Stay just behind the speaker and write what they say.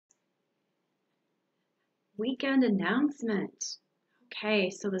Weekend announcement. Okay,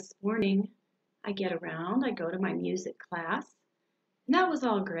 so this morning I get around, I go to my music class, and that was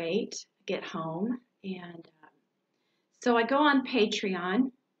all great. Get home, and so I go on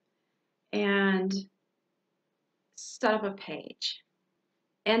Patreon and set up a page.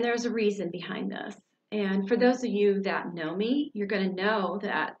 And there's a reason behind this. And for those of you that know me, you're going to know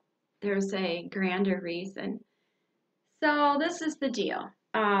that there's a grander reason. So this is the deal.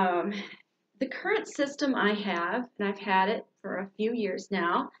 The current system I have, and I've had it for a few years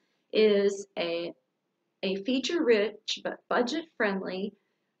now, is a feature-rich but budget-friendly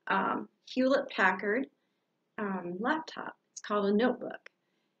Hewlett-Packard laptop. It's called a notebook.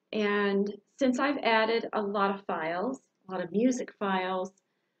 And since I've added a lot of files, a lot of music files,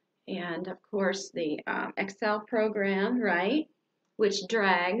 and of course the Excel program, right, which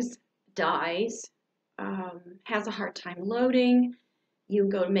drags, dies, has a hard time loading. You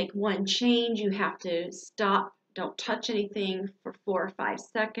go to make one change, you have to stop, don't touch anything for 4 or 5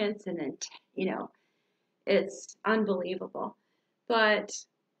 seconds, and then, it's unbelievable. But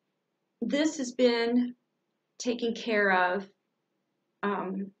this has been taking care of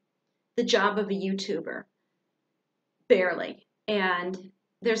the job of a YouTuber, barely. And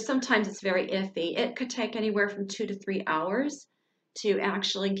there's sometimes it's very iffy. It could take anywhere from 2 to 3 hours to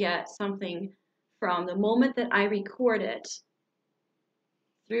actually get something from the moment that I record it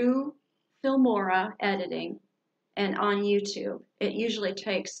through Filmora editing and on YouTube. It usually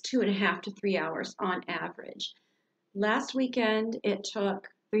takes 2.5 to 3 hours on average. Last weekend it took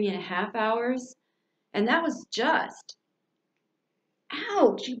 3.5 hours, and that was just,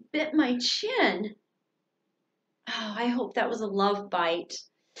 ouch, you bit my chin. Oh, I hope that was a love bite.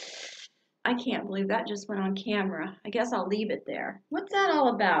 I can't believe that just went on camera. I guess I'll leave it there. What's that all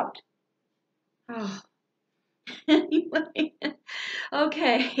about? Oh, anyway,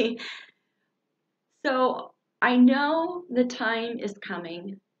 okay. So I know the time is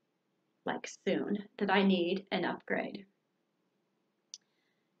coming, like soon, that I need an upgrade.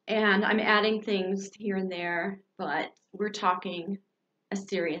 And I'm adding things here and there, but we're talking a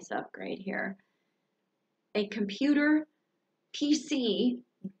serious upgrade here. A computer, PC,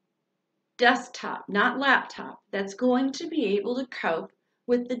 desktop, not laptop, that's going to be able to cope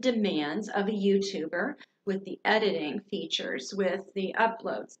with the demands of a YouTuber, with the editing features, with the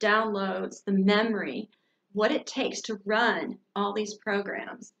uploads, downloads, the memory, what it takes to run all these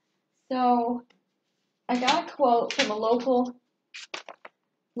programs. So I got a quote from a local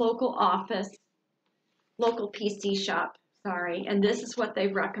office, local PC shop, sorry, and this is what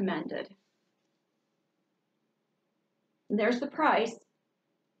they've recommended. And there's the price.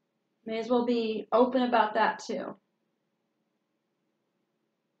 May as well be open about that too.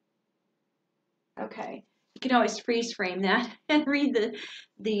 Okay, you can always freeze frame that and read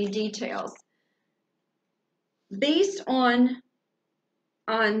the details. Based on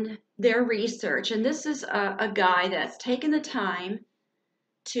their research, and this is a guy that's taken the time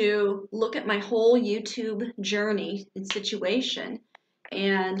to look at my whole YouTube journey and situation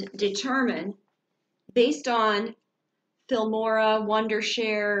and determine, based on Filmora,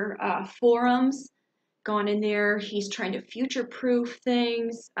 Wondershare forums, gone in there, he's trying to future-proof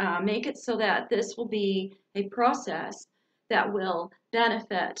things, make it so that this will be a process that will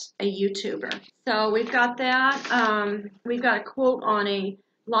benefit a YouTuber. So we've got that. We've got a quote on a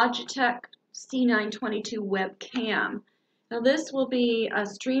Logitech C922 webcam. Now this will be a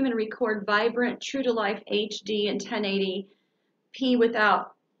stream and record vibrant, true-to-life HD and 1080p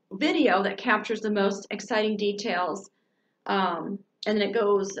without video that captures the most exciting details. And then it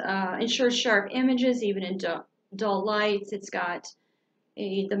goes, ensures sharp images even in dull lights. It's got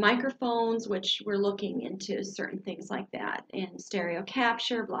the microphones, which we're looking into certain things like that, and stereo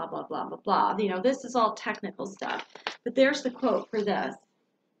capture, blah, blah, blah, blah, blah. You know, this is all technical stuff. But there's the quote for this.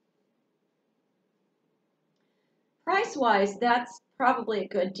 Price-wise, that's probably a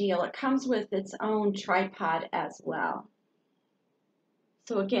good deal. It comes with its own tripod as well.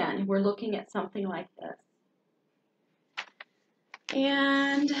 So again, we're looking at something like this.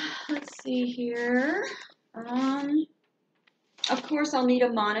 And let's see here. Of course, I'll need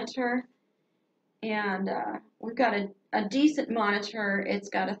a monitor, and we've got a decent monitor. It's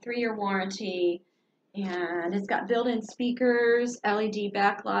got a 3-year warranty, and it's got built-in speakers, LED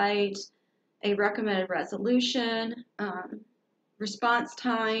backlight, a recommended resolution, response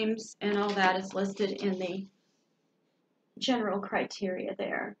times, and all that is listed in the general criteria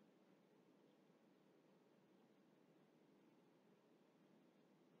there.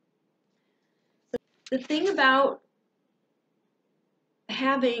 The thing about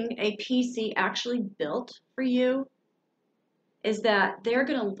having a PC actually built for you is that they're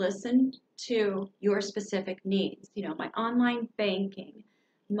going to listen to your specific needs. You know, my online banking,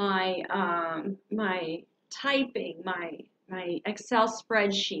 my typing, my Excel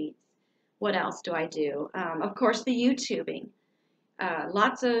spreadsheets. What else do I do? Of course, the YouTubing.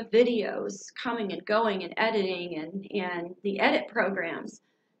 Lots of videos coming and going and editing and the edit programs.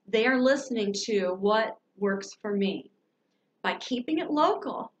 They are listening to what works for me. By keeping it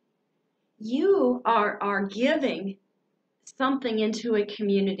local, you are giving something into a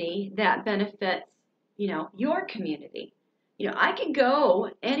community that benefits, you know, your community. You know, I could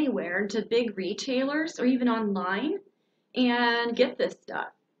go anywhere to big retailers or even online and get this stuff,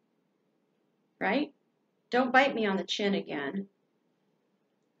 right? Don't bite me on the chin again.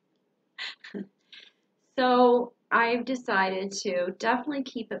 So I've decided to definitely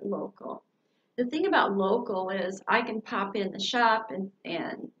keep it local. The thing about local is I can pop in the shop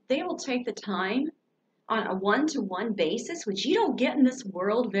and they will take the time on a one-to-one basis, which you don't get in this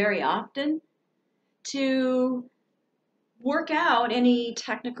world very often, to work out any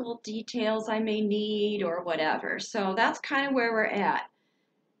technical details I may need or whatever. So that's kind of where we're at.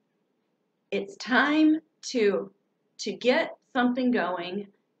 It's time to get something going.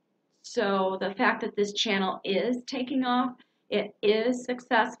 So the fact that this channel is taking off, it is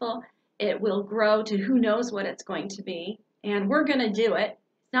successful, it will grow to who knows what it's going to be, and we're going to do it.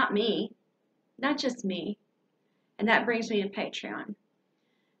 It's not me, not just me. And that brings me to Patreon.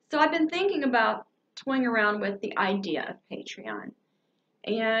 So I've been thinking about toying around with the idea of Patreon.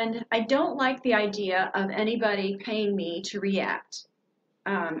 And I don't like the idea of anybody paying me to react.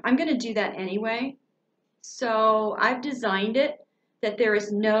 I'm going to do that anyway. So I've designed it that there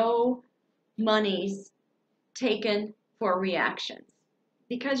is no monies taken for reactions.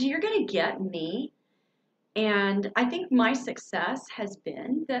 Because you're going to get me. And I think my success has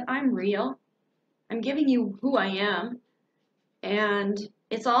been that I'm real. I'm giving you who I am. And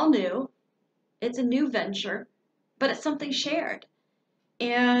it's all new. It's a new venture, but it's something shared.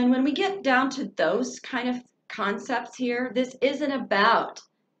 And when we get down to those kind of concepts here, this isn't about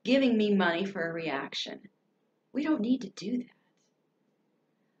giving me money for a reaction. We don't need to do that.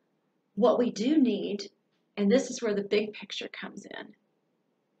 What we do need, and this is where the big picture comes in,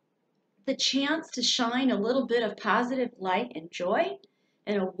 the chance to shine a little bit of positive light and joy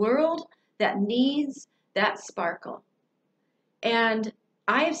in a world that needs that sparkle. And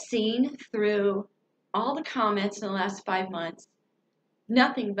I have seen through all the comments in the last 5 months,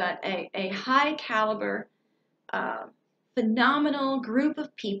 nothing but a high caliber, phenomenal group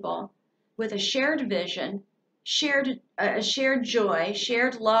of people with a shared vision, shared joy,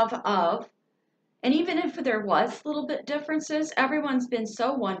 shared love of, and even if there was little bit differences, everyone's been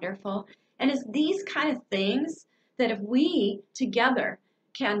so wonderful. And it's these kind of things that if we together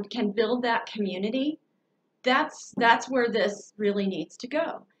can build that community, that's where this really needs to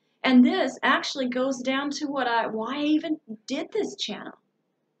go. And this actually goes down to why I even did this channel.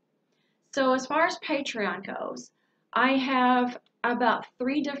 So as far as Patreon goes, I have about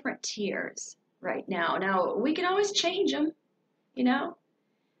 3 different tiers right now. Now, we can always change them, you know.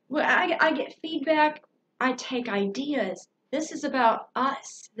 Well, I get feedback, I take ideas. This is about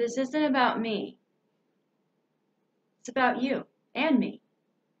us. This isn't about me. It's about you and me.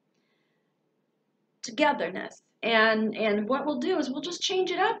 Togetherness. And what we'll do is we'll just change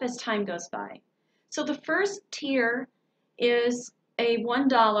it up as time goes by. So the first tier is a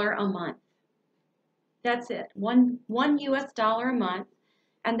 $1 a month. That's it, one US dollar a month,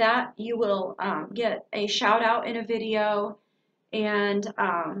 and that you will get a shout out in a video and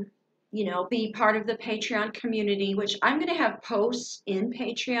you know, be part of the Patreon community, which I'm going to have posts in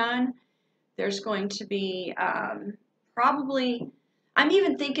Patreon. There's going to be probably, I'm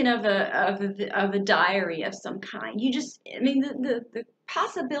even thinking of a diary of some kind. I mean, the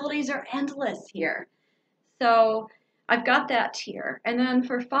possibilities are endless here. So I've got that tier. And then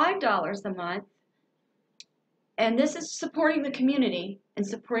for $5 a month, and this is supporting the community and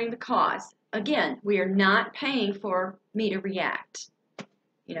supporting the cause. Again, we are not paying for me to react.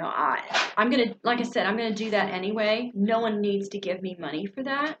 You know, I'm going to, like I said, I'm going to do that anyway. No one needs to give me money for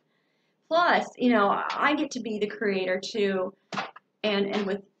that. Plus, you know, I get to be the creator too. And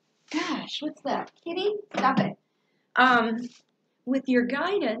with, gosh, what's that? Kitty? Stop it. With your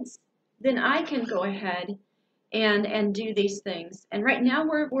guidance, then I can go ahead and do these things. And right now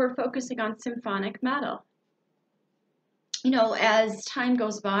we're focusing on symphonic metal. You know, as time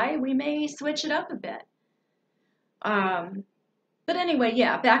goes by, we may switch it up a bit. But anyway,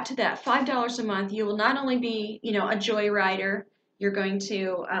 yeah, back to that. $5 a month, you will not only be, you know, a joyrider, you're going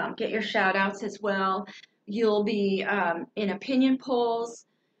to get your shout outs as well. You'll be in opinion polls.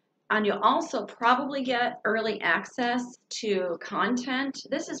 And you'll also probably get early access to content.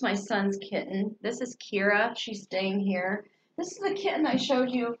 This is my son's kitten. This is Kira. She's staying here. This is the kitten I showed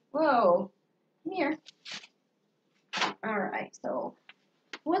you. Whoa, come here. All right, so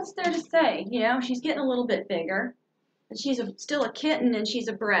what's there to say? You know, she's getting a little bit bigger, but she's still a kitten and she's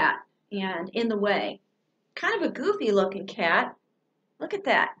a brat and in the way. Kind of a goofy looking cat. Look at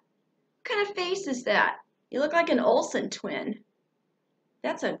that. What kind of face is that? You look like an Olsen twin.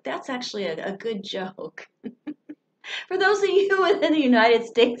 That's actually a good joke. For those of you in the United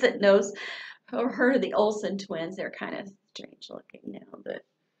States that knows or heard of the Olsen twins, they're kind of strange looking now. But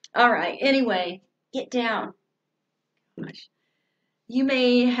all right, anyway, get down. Gosh. You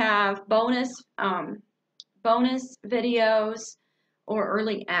may have bonus videos or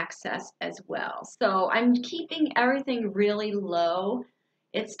early access as well. So I'm keeping everything really low.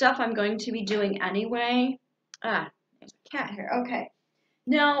 It's stuff I'm going to be doing anyway. Ah, there's a cat here. Okay.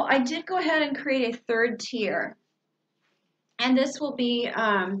 Now, I did go ahead and create a third tier. And this will be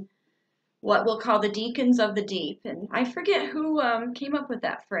what we'll call the Deacons of the Deep. And I forget who came up with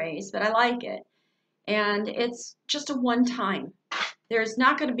that phrase, but I like it. And it's just a one-time. There's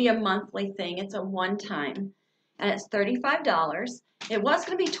not going to be a monthly thing. It's a one-time. And it's $35. It was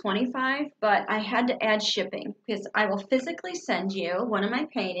going to be $25, but I had to add shipping because I will physically send you one of my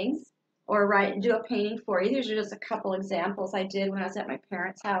paintings or do a painting for you. These are just a couple examples I did when I was at my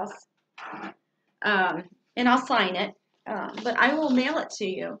parents' house. And I'll sign it, but I will mail it to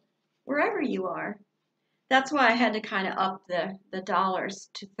you wherever you are. That's why I had to kind of up the dollars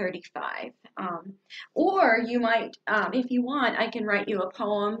to 35. Or you might, if you want, I can write you a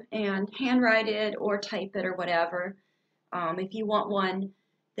poem and handwrite it or type it or whatever. If you want one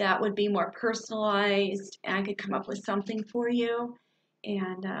that would be more personalized, I could come up with something for you,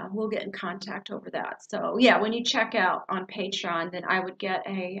 and we'll get in contact over that. So yeah, when you check out on Patreon, then I would get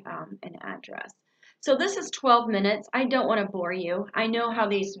an address. So this is 12 minutes. I don't want to bore you. I know how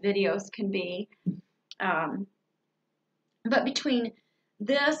these videos can be. But between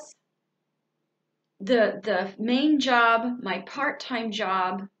this, the main job, my part-time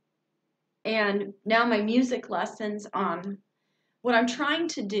job, and now my music lessons, what I'm trying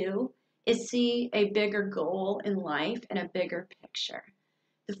to do is see a bigger goal in life and a bigger picture.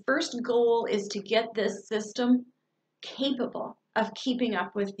 The first goal is to get this system capable of keeping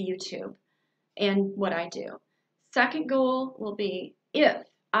up with YouTube and what I do. Second goal will be if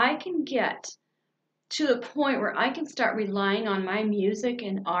I can get to the point where I can start relying on my music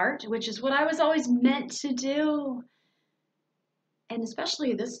and art, which is what I was always meant to do. And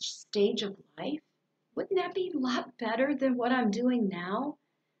especially this stage of life, wouldn't that be a lot better than what I'm doing now?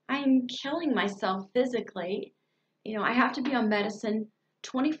 I'm killing myself physically. You know, I have to be on medicine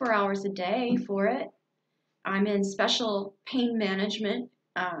 24 hours a day for it. I'm in special pain management.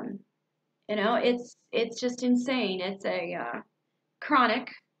 You know, it's just insane. It's a chronic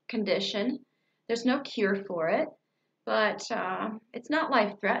condition. There's no cure for it, but it's not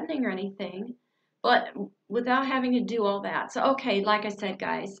life-threatening or anything. But without having to do all that. So, okay, like I said,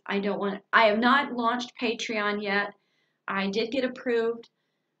 guys, I have not launched Patreon yet. I did get approved.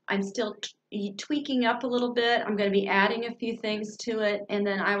 I'm still tweaking up a little bit. I'm going to be adding a few things to it, and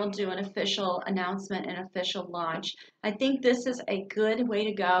then I will do an official announcement and official launch. I think this is a good way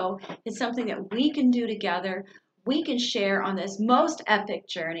to go. It's something that we can do together. We can share on this most epic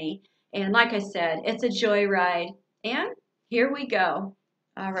journey. And like I said, it's a joyride. And here we go.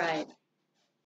 All right.